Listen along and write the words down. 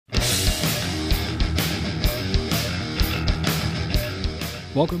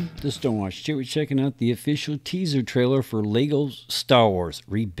Welcome to Stonewatch. Today we're checking out the official teaser trailer for LEGO's Star Wars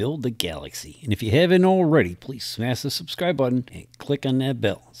Rebuild the Galaxy. And if you haven't already, please smash the subscribe button and click on that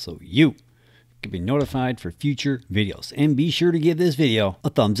bell so you can be notified for future videos. And be sure to give this video a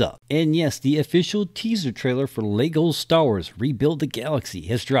thumbs up. And yes, the official teaser trailer for LEGO's Star Wars Rebuild the Galaxy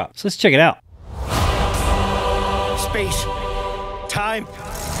has dropped. So let's check it out. Space. Time.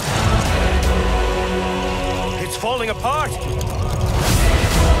 It's falling apart.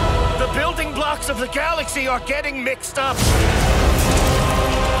 The building blocks of the galaxy are getting mixed up.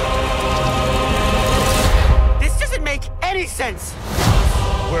 This doesn't make any sense.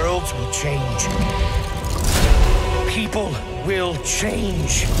 Worlds will change. People will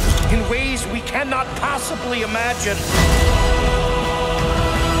change in ways we cannot possibly imagine.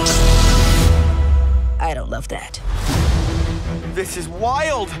 I don't love that. This is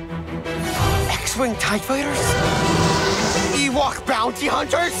wild. X-Wing TIE Fighters? Ewok bounty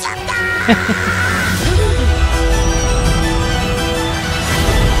hunters?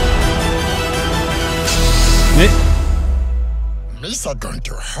 These are going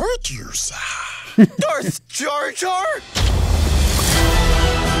to hurt you, sir. Darth Jar Jar?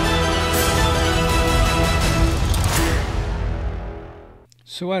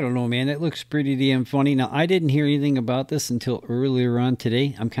 So I don't know, man. That looks pretty damn funny. Now, I didn't hear anything about this until earlier on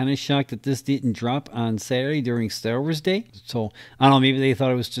today. I'm kind of shocked that this didn't drop on Saturday during Star Wars Day. So, I don't know. Maybe they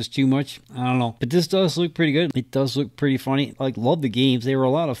thought it was just too much. I don't know. But this does look pretty good. It does look pretty funny. Like, love the games. They were a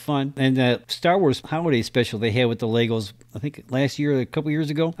lot of fun. And the Star Wars holiday special they had with the Legos, I think last year or a couple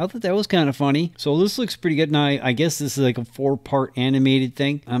years ago, I thought that was kind of funny. So this looks pretty good. Now, I guess this is like a 4-part animated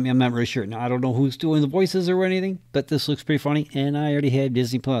thing. I mean, I'm not really sure. Now, I don't know who's doing the voices or anything, but this looks pretty funny. And I already had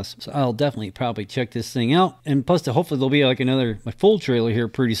Disney Plus, so I'll definitely probably check this thing out. And plus, hopefully there'll be like another full trailer here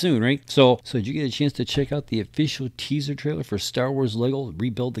pretty soon, right? So did you get a chance to check out the official teaser trailer for Star Wars LEGO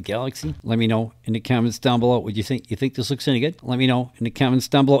Rebuild the Galaxy? Let me know in the comments down below. What you think? You think this looks any good? Let me know in the comments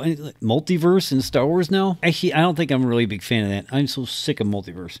down below. And multiverse in Star Wars now? Actually, I don't think I'm a really big fan of that. I'm so sick of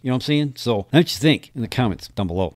multiverse. You know what I'm saying? So what you think in the comments down below.